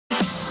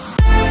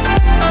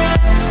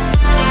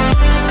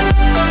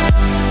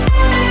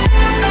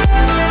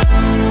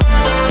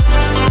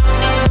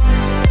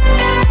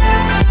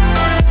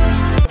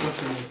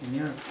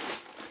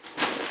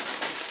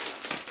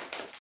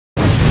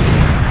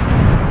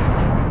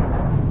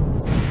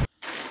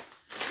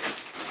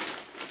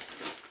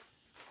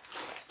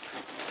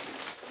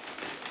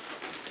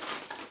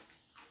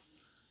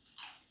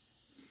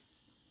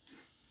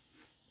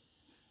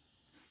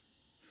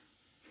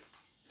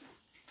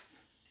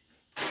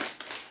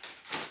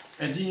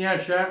E di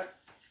njerë që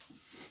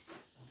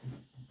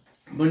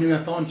bëni me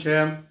thonë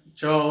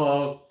që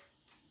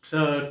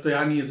pse të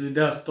janë një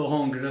videos të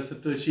hongër ose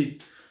të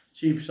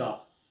qipsa.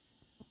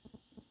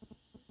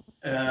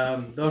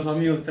 Do është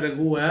mi u të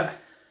regue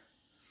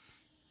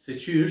se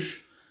qysh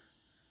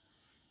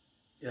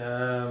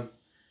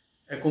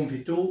e kom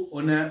fitu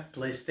une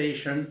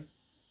PlayStation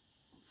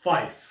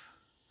 5.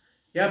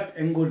 Jep,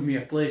 e ngurë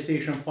mirë,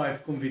 PlayStation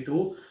 5 kom fitu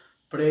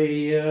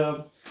prej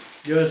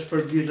jo është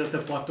për bizet e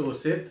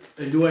platosit,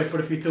 e luaj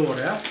për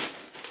fitore.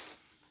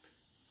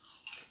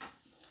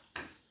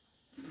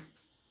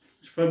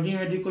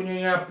 Shpërblime diku një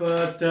jep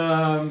të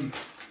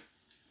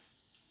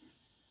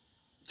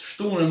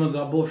shtune më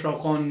nga bofsha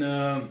konë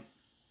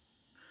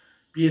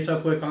pjesa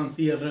ku e kanë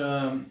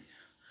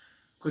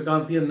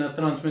thirë në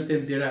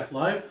transmitim direct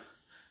live,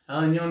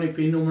 edhe njëni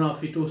për numra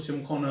fitu si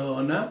më konë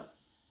edhe në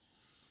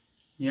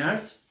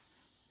njerës.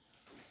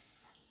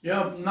 Ja,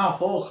 na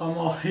folk,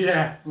 ama,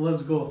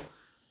 let's go.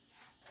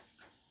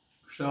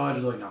 Kështë e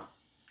vazhdojna.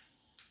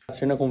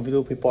 Që në kom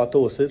fitu për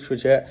patosit, kështu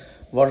që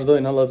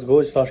vazhdojna, let's go,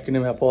 që tash kini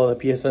me pa dhe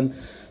pjesën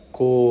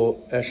ku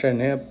e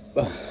shene,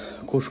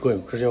 ku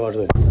shkojmë, kështu që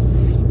vazhdojna.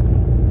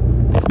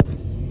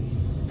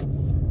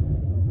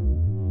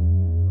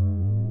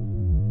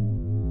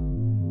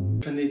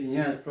 Shëndeti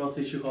njerët,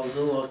 prosi që ka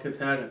zoha këtë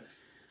herë,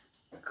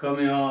 ka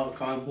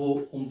bu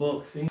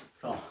unboxing,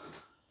 pra,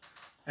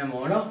 e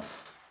mora,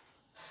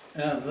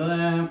 edhe,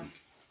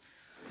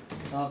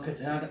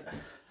 këtë herë,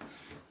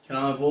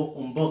 këna me bu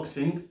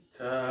unboxing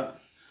të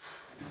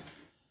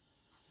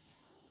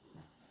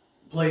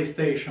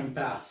PlayStation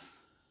Pass.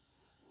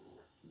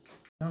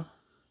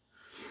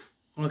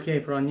 Okej,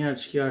 pra njerët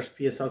që kja është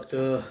pjesa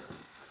këtë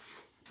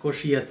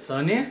koshijet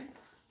Sony,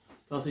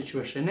 pasi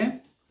që vësheni,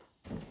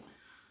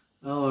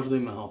 edhe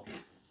vazhdoj me hapi.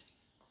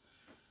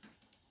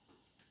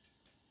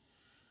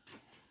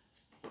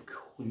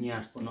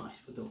 Njerës po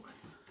najs, po doket.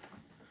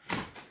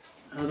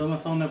 Edhe do me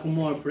thonë e ku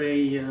marë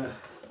prej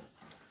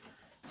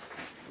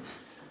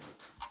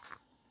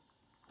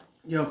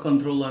jo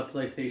kontroller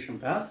PlayStation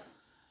Pass.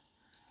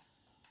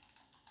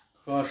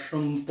 Ka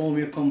shumë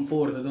pomje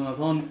komforte, do me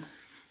thonë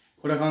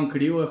kur e kanë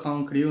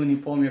kriju një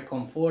pomje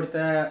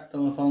komforte, do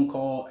me thonë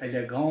ka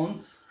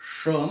elegancë,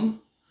 shumë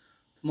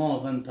të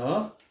madhe në të.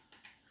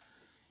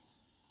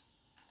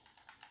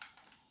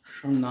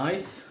 Shumë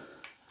nice.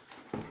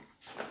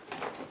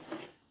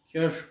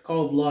 Kjo është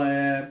kabla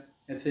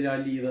e cila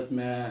lidhet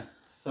me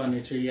Sony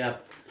që jep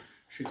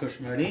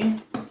shikëshmëri.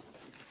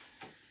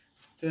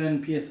 Të e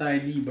në pjesa e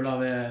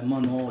librave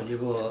manuali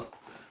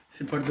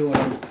si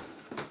përdorën.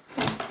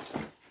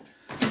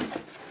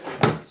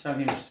 Qa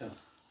kemi qëtë?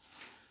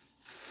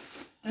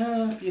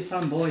 Pjesa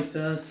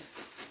mbajtës.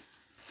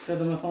 Këtë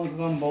do me thonë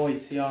këka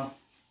mbajtësja.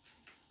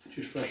 Që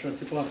shpeshë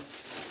si pas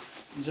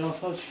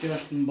gjasat që kjo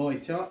është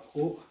mbajtësja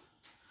ku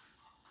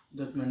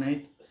do të më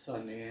nejtë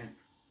Sony.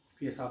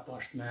 Pjesa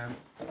pashtme.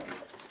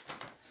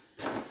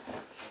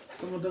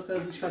 Së më do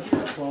këtë diqka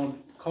tjetër, po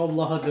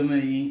kabla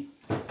HDMI.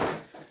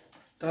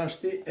 Ta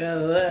ashti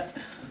edhe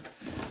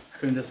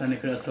këmë të Sony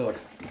kryesor.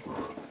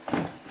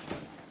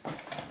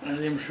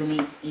 Është jem shumë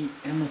i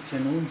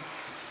emocionun.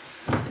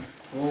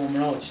 Po, më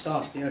rao qëta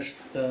ashti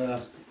është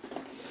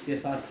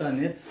pjesa e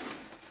Sony-t.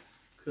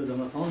 Këtë do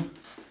me thonë.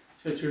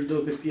 Që do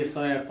këtë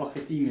pjesa e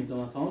paketimit do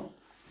me thonë.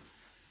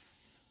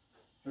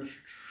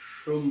 është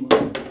shumë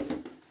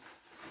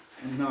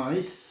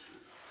nice.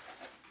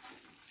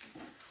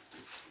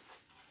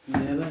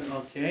 Edhe,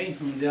 okej,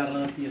 më djarë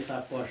dhe pjesa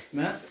e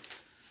poshtme.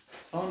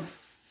 Thonë.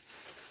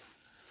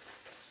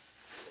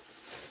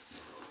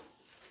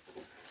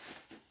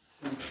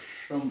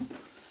 Shumë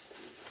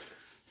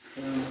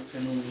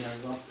emocionu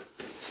njerëza.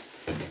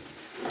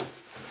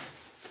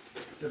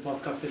 Se pas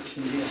ka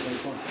 500 vjetë, e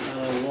pas ka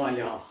dhe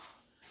valja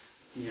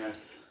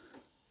njerës.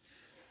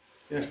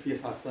 Kjo është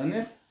pjesa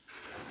Sony.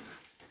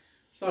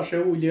 Sa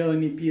shë ullë edhe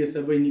një pjesë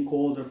e bëj një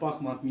kodrë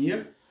pak ma të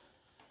mirë.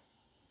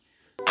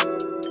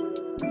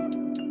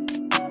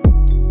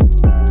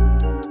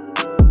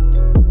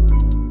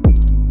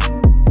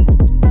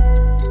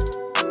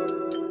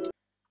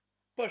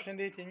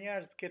 Përshëndetje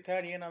njerëz, këtë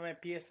herë jena me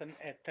pjesën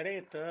e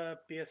tretë të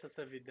pjesës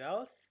e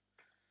videos.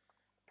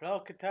 Pra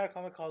këtë herë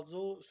kam e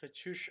kallëzu se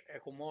qysh e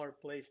ku marrë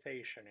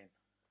PlayStation-in.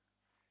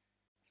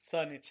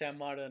 Sony që e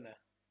marrëne.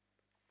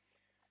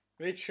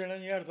 Veç që në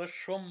njerëz është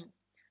shumë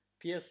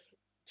pjesë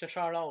që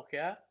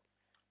sharake,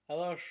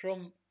 edhe është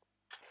shumë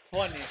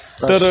funny.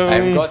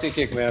 I'm gati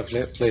kik me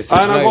PlayStation.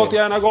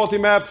 Ana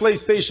gati me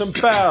PlayStation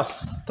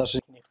Pass.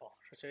 Tash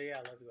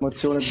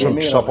shumë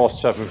kisha pas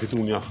qef me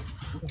fitunja.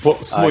 Po,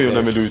 s'moj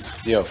unë me lujt.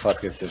 Jo,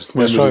 fatkesisht.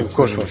 Me shojmë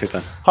kush po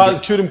fiton.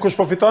 Hajde, qyrim kush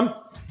po fiton?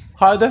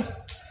 Hajde.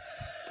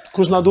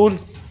 Kush na dul?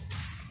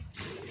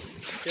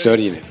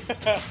 Florini.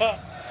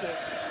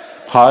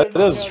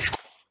 Hajde,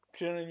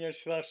 Kërë njërë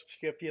që thashtë që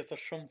kjo pjesë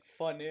është shumë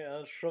funny,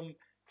 edhe shumë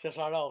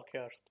qesharake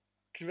është.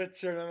 Kështë vetë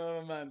qërë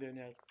me mendje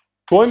njërë.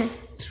 shkojmë,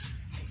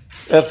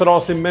 e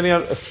thrasim me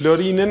njerë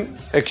Florinin,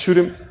 e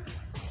këshyrim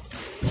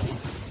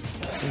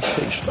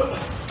PlayStation.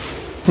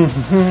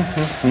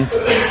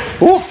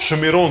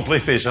 Shëmiron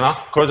PlayStation, ha?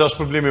 Kogja është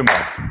problemi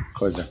marë.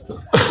 Kogja.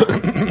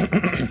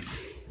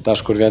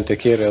 Tash kur vjen të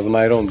kjerë edhe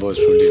ma i ronë bëhet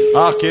shpërblim.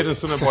 Kjerën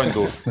së në bojnë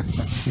dorë.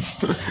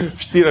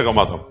 Shtire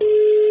kam atëm.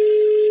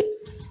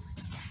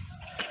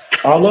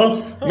 Alo?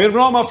 Mirë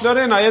mbroma,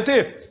 Florena, je ti?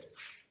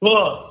 Po.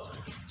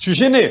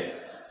 Qyshini?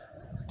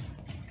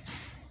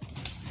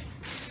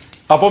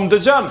 Apo më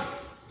dëgjan?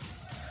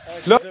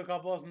 Që ka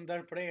pas në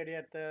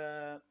ndërprerje të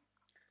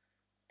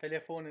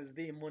telefonit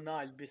zdi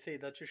munal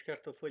biseda, që shkër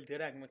të thull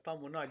direkt me këta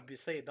munal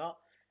biseda.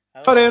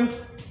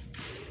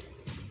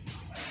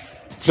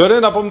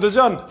 Florena, apo më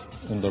dëgjan?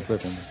 Unë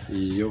ndërpretën.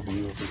 Jo, po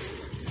nuk.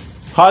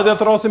 Hajde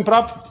të rasim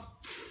prap.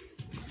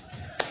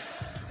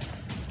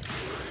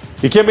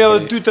 I kemi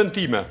edhe 2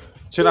 tentime,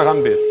 që na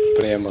kanë betë.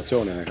 Prej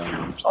emocionin e kanë.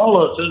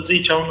 Alo, që zdi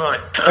që unaj.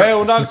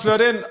 Unal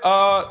Floren,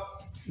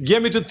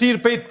 jemi të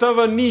thirë pej të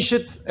vë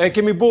nishit,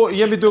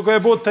 jemi duke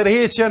e bo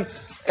tërheqjen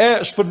e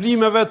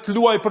shpërblimeve të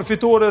luaj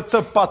përfitore të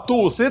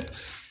patosit,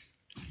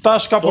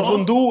 tash ka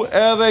përfundu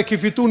edhe ki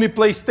fitu një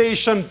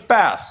PlayStation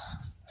Pass.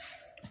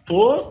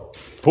 Po?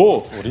 Po.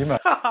 Urime.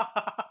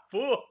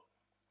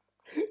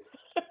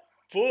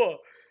 Po.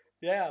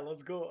 Yeah,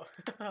 let's go.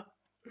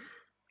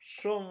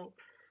 Shumë,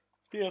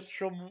 pjesë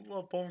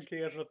shumë po më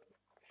keshët.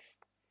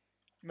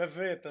 Me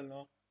vetën,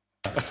 no.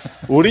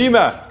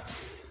 Urime.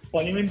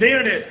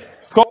 Faleminderit.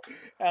 Sko.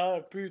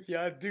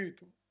 Pyetja e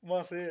dytë.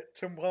 Mase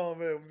që më brama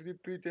me, më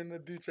pyetjen e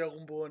dytë që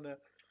akun bëne.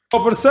 Po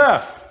përse?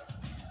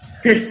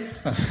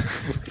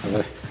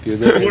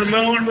 Kur me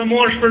orë me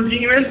morë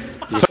shpërblimin?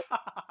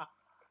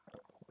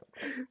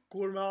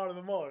 Kur me orë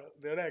me morë,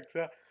 direkt,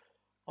 se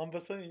am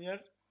besoj një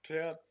njerë që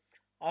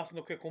asë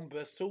nuk e kum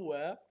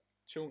besue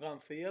që unë kam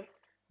thirë,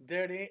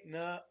 deri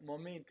në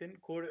momentin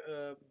kur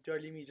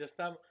djallimi që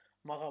stem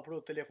ma ka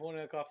pru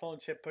telefonin e ka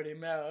thonë që për i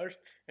me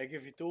është, e ke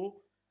fitu,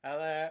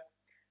 edhe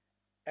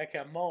e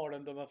ke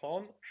marrën, do me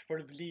thonë,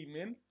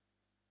 shpërblimin,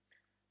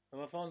 do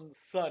me thonë,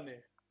 Sony.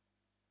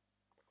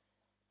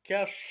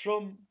 Ke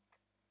shumë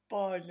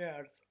pa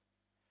njerës,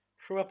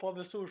 shumë e pa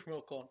besushme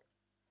o konë.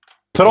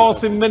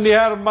 Thrasim me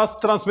njëherë mas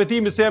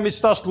transmitimi se jemi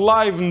qëtasht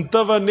live në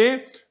TVN,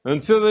 në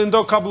cilë dhe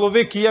ndo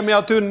kablovik jemi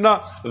aty në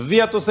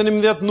 10 ose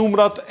 11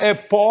 numrat e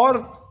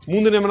parë,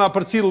 mundin e më na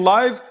përcil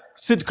live,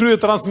 si të krye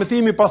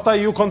transmitimi,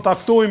 pastaj ju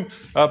kontaktojmë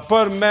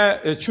për me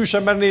qyshe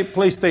mërë një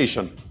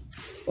PlayStation.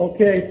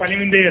 Okej,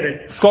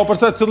 faleminderit. S'ka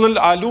përse cilën,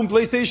 a lunë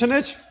PlayStation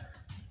eq?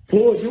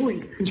 Po, luj.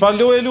 Qfar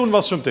luj e lunë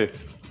vas shumë ti?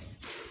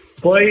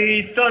 Po i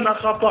tëna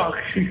ka pak.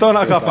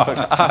 Tëna ka pak,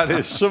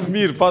 ari, shumë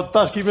mirë, pa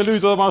tash kime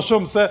lujtë edhe ma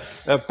shumë se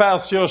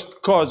 5 që është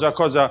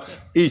kogja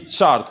i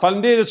qartë.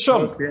 Falenderit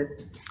shumë. Okej,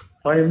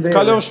 faleminderit.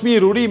 Kalom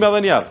shmirë, urime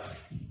edhe njerë.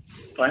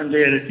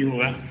 Faleminderit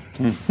juve.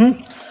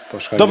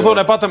 Të më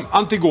thonë e patëm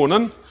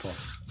Antigonën,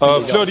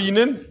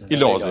 Florinin, i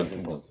Lozin.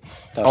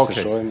 Tash të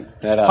shojmë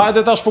në rrë.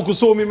 Hajde tash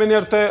fokusohemi me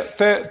njerë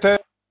të...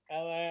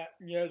 Edhe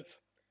njerës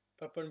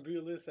për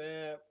përmbylli se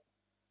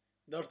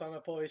dërta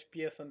me po ish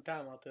pjesën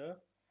tem atë,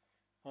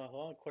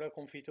 kër e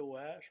kom fitu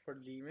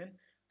shpërblimin,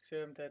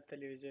 këshëm të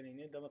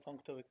televizionin, dhe me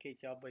thonë këto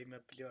vëketja bëj me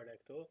plëre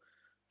këto,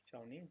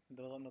 Sony, dhe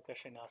me thonë nuk e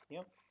shenë asë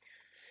një.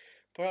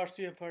 Për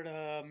arsye për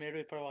me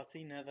rrujt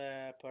përvacin edhe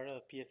për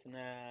pjesën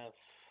e...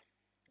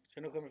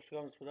 që nuk e më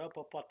shkam të shpëda,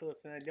 po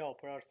patosin e lau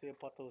për arsye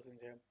patosin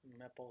që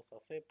me posa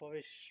se, po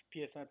vesh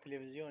pjesën e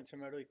televizion që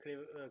me rrujt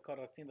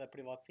karacin dhe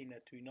privacin e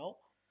ty no.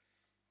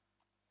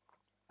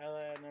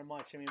 Edhe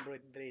normal që mi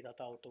mbrojt drejt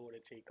ata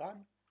autorit që i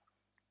kanë.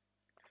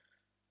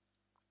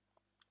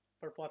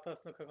 Për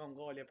patas nuk e kam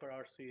galje për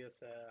arsye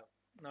se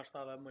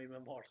nashta dhe mëj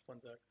me marrë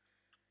sponsor.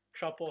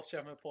 Kësha pos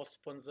që me pos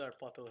sponsor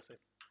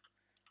patosit.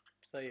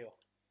 Pse jo?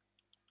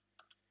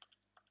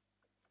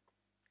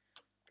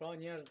 Pra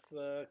njerëz,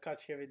 ka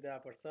që video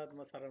për sëtë,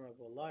 mos harro me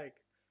bo like,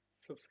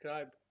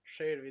 subscribe,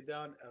 share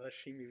videon edhe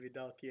shimi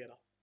video tjera.